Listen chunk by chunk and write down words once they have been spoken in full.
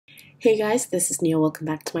Hey guys, this is Nia. Welcome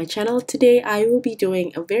back to my channel. Today I will be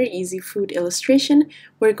doing a very easy food illustration.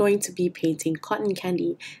 We're going to be painting cotton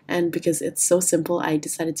candy, and because it's so simple, I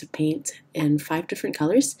decided to paint in 5 different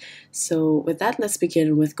colors. So with that, let's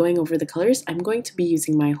begin with going over the colors. I'm going to be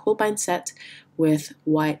using my Holbein set with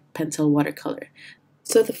white Pentel watercolor.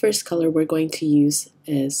 So the first color we're going to use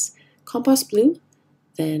is compost blue,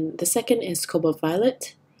 then the second is cobalt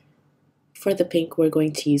violet. For the pink, we're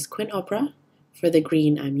going to use quin opera. For the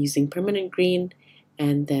green, I'm using permanent green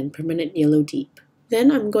and then permanent yellow deep. Then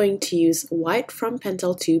I'm going to use white from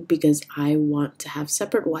Pentel tube because I want to have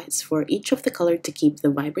separate whites for each of the color to keep the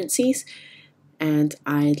vibrancies. And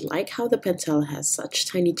I like how the Pentel has such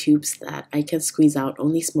tiny tubes that I can squeeze out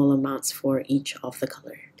only small amounts for each of the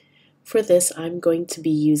color. For this, I'm going to be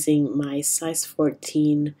using my size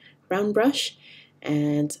 14 round brush.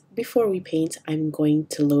 And before we paint, I'm going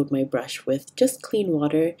to load my brush with just clean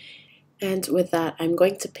water. And with that, I'm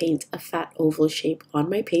going to paint a fat oval shape on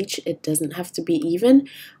my page. It doesn't have to be even.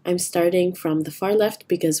 I'm starting from the far left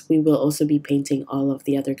because we will also be painting all of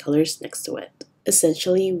the other colors next to it.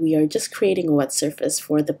 Essentially, we are just creating a wet surface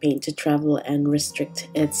for the paint to travel and restrict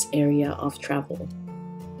its area of travel.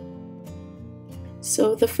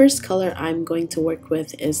 So the first color I'm going to work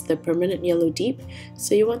with is the permanent yellow deep.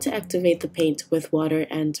 So you want to activate the paint with water,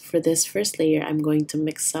 and for this first layer I'm going to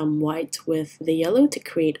mix some white with the yellow to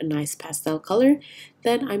create a nice pastel color.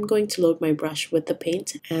 Then I'm going to load my brush with the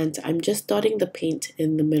paint, and I'm just dotting the paint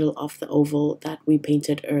in the middle of the oval that we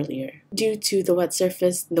painted earlier. Due to the wet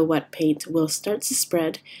surface, the wet paint will start to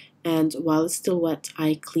spread, and while it's still wet,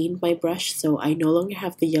 I cleaned my brush so I no longer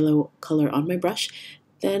have the yellow color on my brush.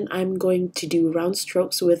 Then I'm going to do round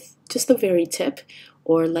strokes with just the very tip,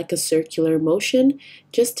 or like a circular motion,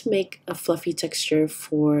 just to make a fluffy texture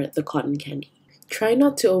for the cotton candy. Try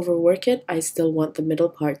not to overwork it. I still want the middle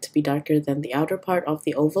part to be darker than the outer part of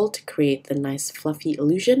the oval to create the nice fluffy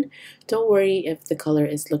illusion. Don't worry if the color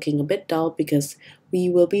is looking a bit dull because we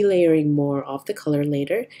will be layering more of the color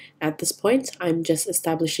later. At this point, I'm just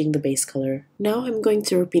establishing the base color. Now I'm going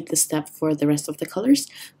to repeat the step for the rest of the colors.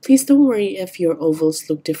 Please don't worry if your ovals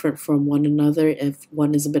look different from one another. If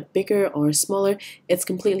one is a bit bigger or smaller, it's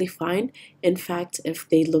completely fine. In fact, if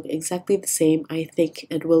they look exactly the same, I think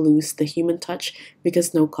it will lose the human touch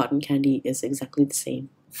because no cotton candy is exactly the same.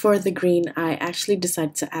 For the green, I actually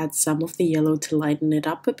decided to add some of the yellow to lighten it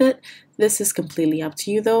up a bit. This is completely up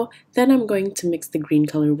to you though. Then I'm going to mix the green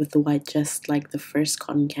color with the white just like the first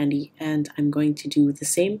cotton candy, and I'm going to do the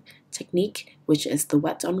same technique, which is the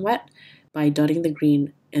wet on wet, by dotting the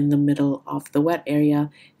green in the middle of the wet area,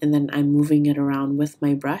 and then I'm moving it around with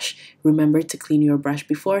my brush. Remember to clean your brush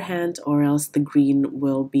beforehand or else the green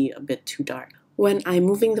will be a bit too dark. When I'm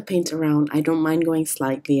moving the paint around, I don't mind going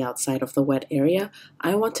slightly outside of the wet area.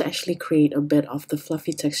 I want to actually create a bit of the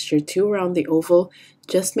fluffy texture too around the oval.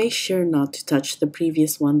 Just make sure not to touch the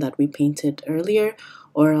previous one that we painted earlier,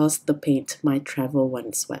 or else the paint might travel when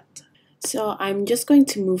it's wet. So I'm just going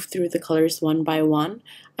to move through the colors one by one.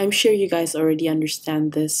 I'm sure you guys already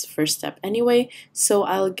understand this first step anyway, so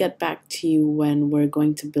I'll get back to you when we're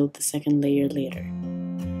going to build the second layer later.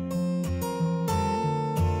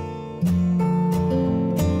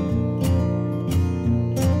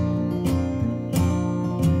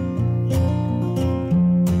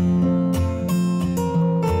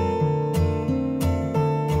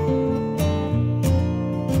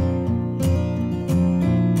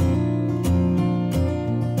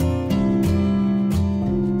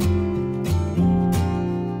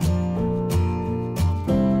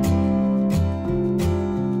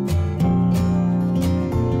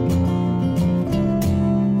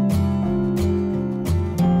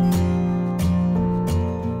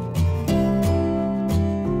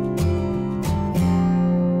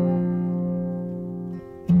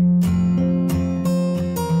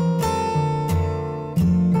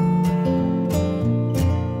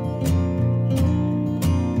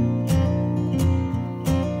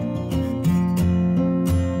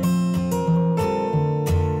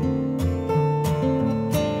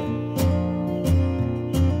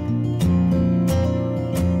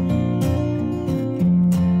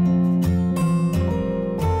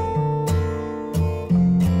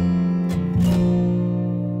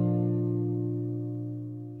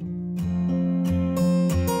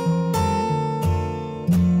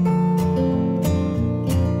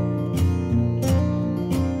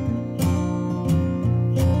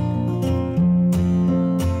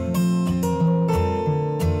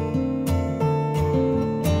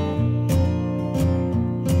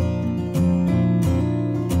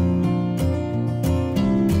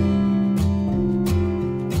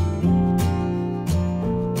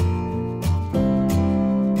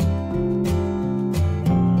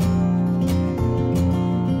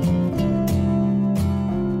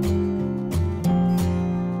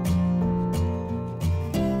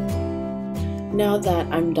 Now that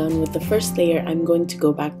I'm done with the first layer, I'm going to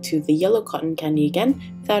go back to the yellow cotton candy again.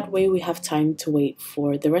 That way we have time to wait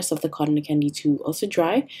for the rest of the cotton candy to also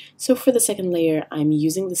dry. So for the second layer, I'm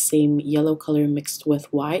using the same yellow color mixed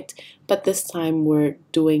with white, but this time we're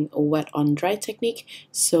doing a wet on dry technique,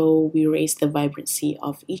 so we raise the vibrancy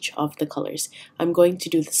of each of the colors. I'm going to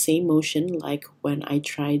do the same motion like when I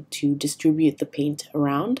tried to distribute the paint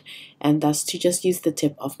around, and that's to just use the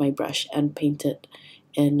tip of my brush and paint it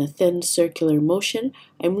in a thin circular motion.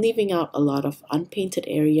 I'm leaving out a lot of unpainted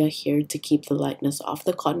area here to keep the lightness of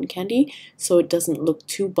the cotton candy so it doesn't look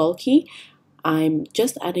too bulky. I'm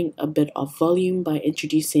just adding a bit of volume by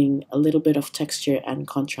introducing a little bit of texture and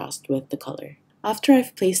contrast with the color. After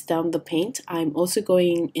I've placed down the paint, I'm also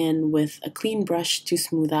going in with a clean brush to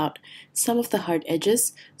smooth out some of the hard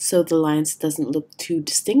edges so the lines doesn't look too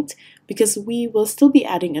distinct, because we will still be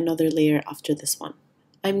adding another layer after this one.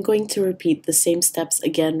 I'm going to repeat the same steps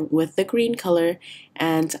again with the green color,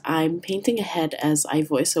 and I'm painting ahead as I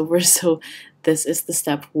voice over, so this is the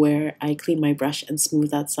step where I clean my brush and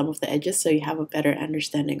smooth out some of the edges so you have a better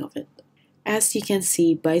understanding of it. As you can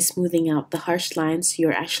see, by smoothing out the harsh lines,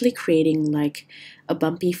 you're actually creating like a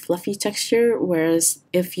bumpy, fluffy texture, whereas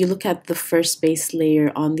if you look at the first base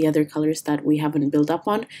layer on the other colors that we haven't built up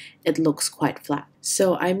on, it looks quite flat.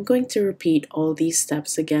 So I'm going to repeat all these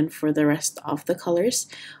steps again for the rest of the colors.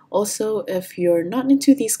 Also, if you're not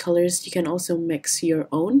into these colors, you can also mix your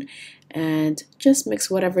own and just mix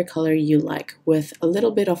whatever color you like with a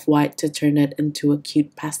little bit of white to turn it into a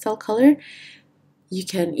cute pastel color. You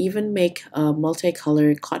can even make a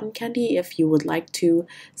multicolored cotton candy if you would like to.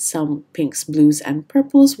 Some pinks, blues, and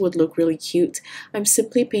purples would look really cute. I'm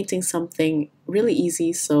simply painting something really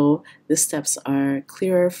easy, so the steps are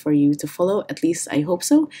clearer for you to follow, at least I hope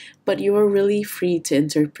so, but you are really free to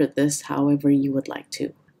interpret this however you would like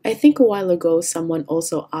to. I think a while ago someone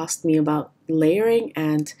also asked me about layering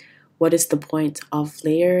and what is the point of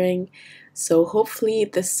layering. So hopefully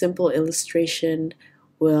this simple illustration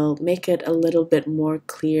will make it a little bit more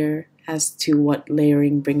clear as to what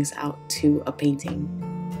layering brings out to a painting.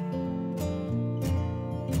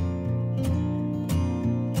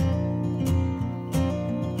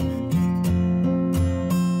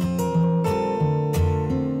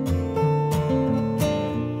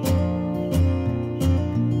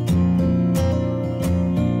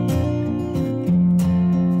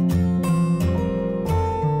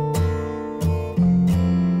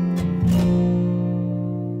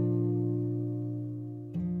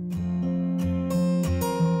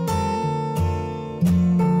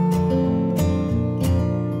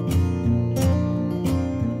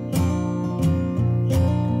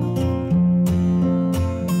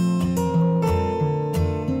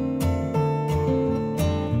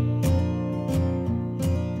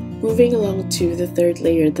 Moving along to the third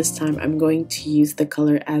layer, this time I'm going to use the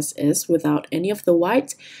color as is without any of the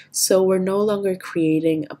white. So we're no longer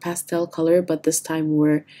creating a pastel color, but this time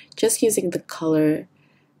we're just using the color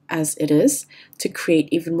as it is to create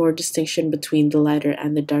even more distinction between the lighter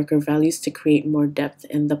and the darker values to create more depth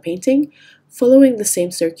in the painting. Following the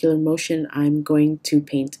same circular motion, I'm going to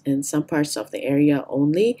paint in some parts of the area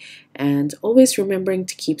only, and always remembering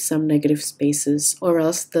to keep some negative spaces, or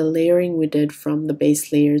else the layering we did from the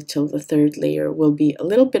base layer till the third layer will be a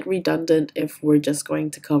little bit redundant if we're just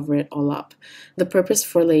going to cover it all up. The purpose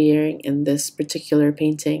for layering in this particular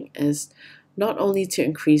painting is not only to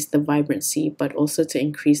increase the vibrancy, but also to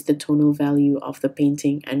increase the tonal value of the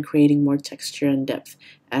painting and creating more texture and depth,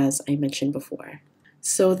 as I mentioned before.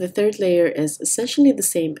 So the third layer is essentially the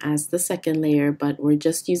same as the second layer, but we're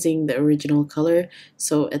just using the original color,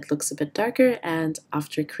 so it looks a bit darker, and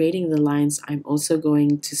after creating the lines, I'm also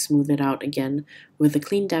going to smooth it out again with a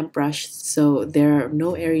clean damp brush, so there are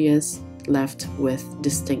no areas left with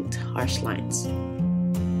distinct harsh lines.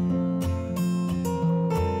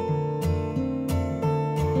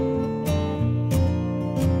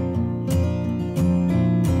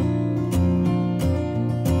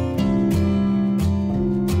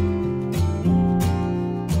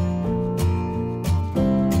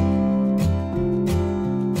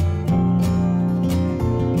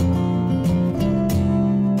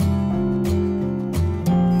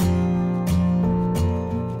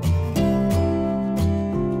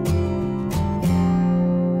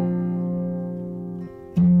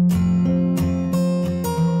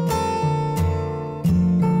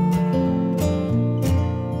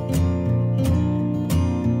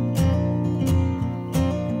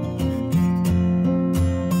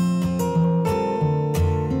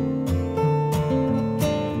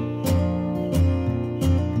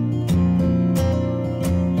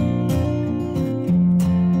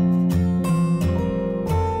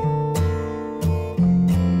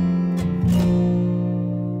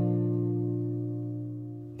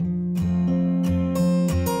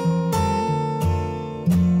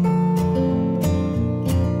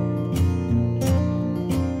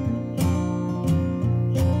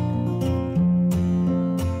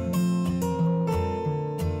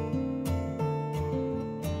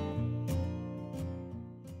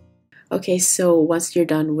 Okay, so once you're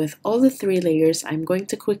done with all the 3 layers, I'm going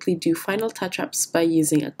to quickly do final touch-ups by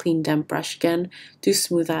using a clean damp brush again to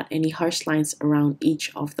smooth out any harsh lines around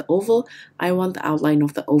each of the oval. I want the outline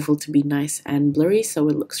of the oval to be nice and blurry so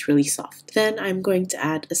it looks really soft. Then I'm going to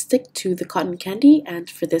add a stick to the cotton candy, and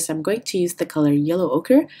for this I'm going to use the color yellow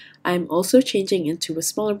ochre. I'm also changing into a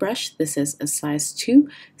smaller brush. This is a size 2,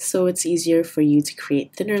 so it's easier for you to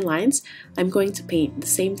create thinner lines. I'm going to paint the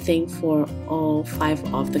same thing for all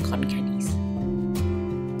 5 of the cotton candies.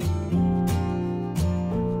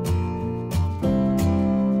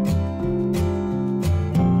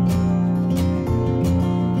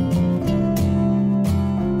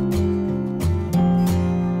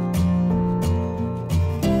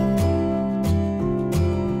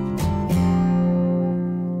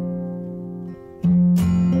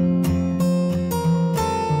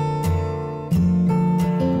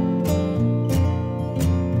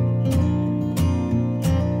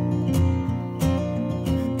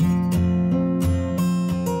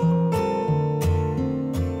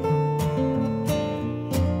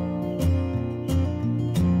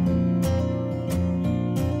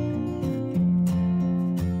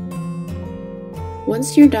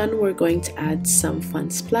 Once you're done, we're going to add some fun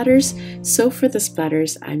splatters. So for the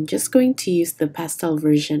splatters, I'm just going to use the pastel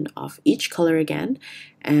version of each color again,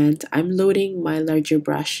 and I'm loading my larger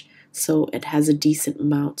brush so it has a decent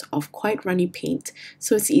amount of quite runny paint,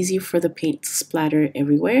 so it's easy for the paint to splatter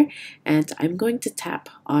everywhere. And I'm going to tap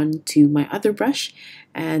onto my other brush,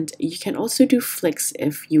 and you can also do flicks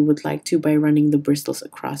if you would like to by running the bristles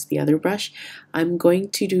across the other brush. I'm going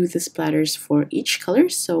to do the splatters for each color,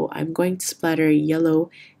 so I'm going to splatter yellow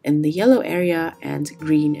in the yellow area and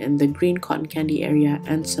green in the green cotton candy area,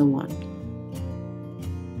 and so on.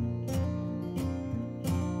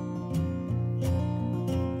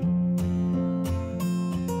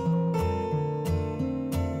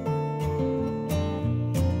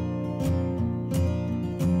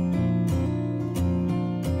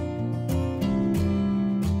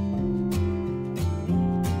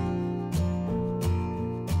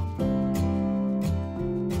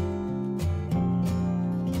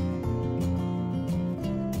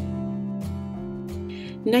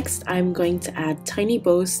 Next, I'm going to add tiny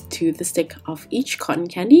bows to the stick of each cotton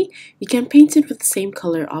candy. You can paint it with the same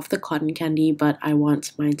color of the cotton candy, but I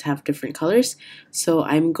want mine to have different colors. So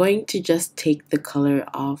I'm going to just take the color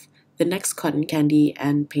of the next cotton candy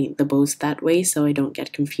and paint the bows that way so I don't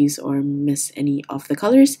get confused or miss any of the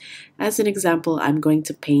colors. As an example, I'm going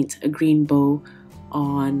to paint a green bow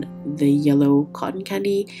on the yellow cotton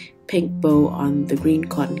candy, pink bow on the green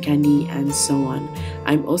cotton candy, and so on.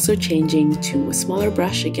 I'm also changing to a smaller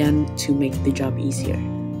brush again to make the job easier.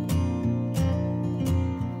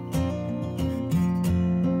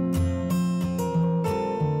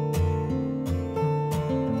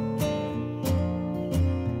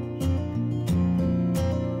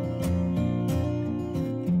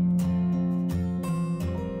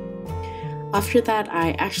 After that,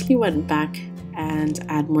 I actually went back and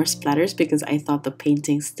add more splatters because I thought the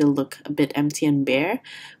painting still looked a bit empty and bare.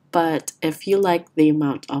 But if you like the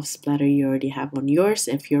amount of splatter you already have on yours,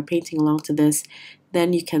 if you're painting along to this,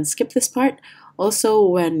 then you can skip this part. Also,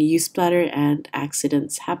 when you splatter and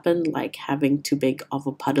accidents happen, like having too big of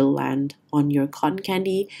a puddle land on your cotton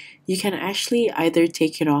candy, you can actually either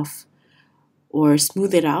take it off or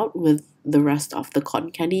smooth it out with the rest of the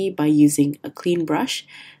cotton candy by using a clean brush.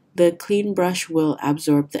 The clean brush will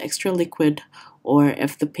absorb the extra liquid, or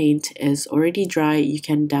if the paint is already dry, you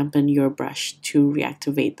can dampen your brush to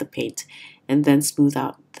reactivate the paint and then smooth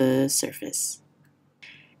out the surface.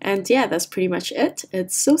 And yeah, that's pretty much it.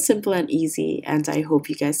 It's so simple and easy, and I hope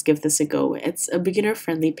you guys give this a go. It's a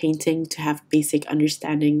beginner-friendly painting to have basic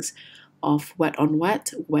understandings of wet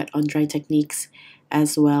on dry techniques,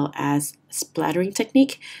 as well as splattering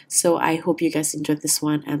technique. So I hope you guys enjoyed this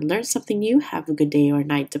one and learned something new. Have a good day or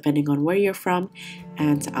night depending on where you're from,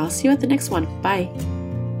 and I'll see you at the next one. Bye!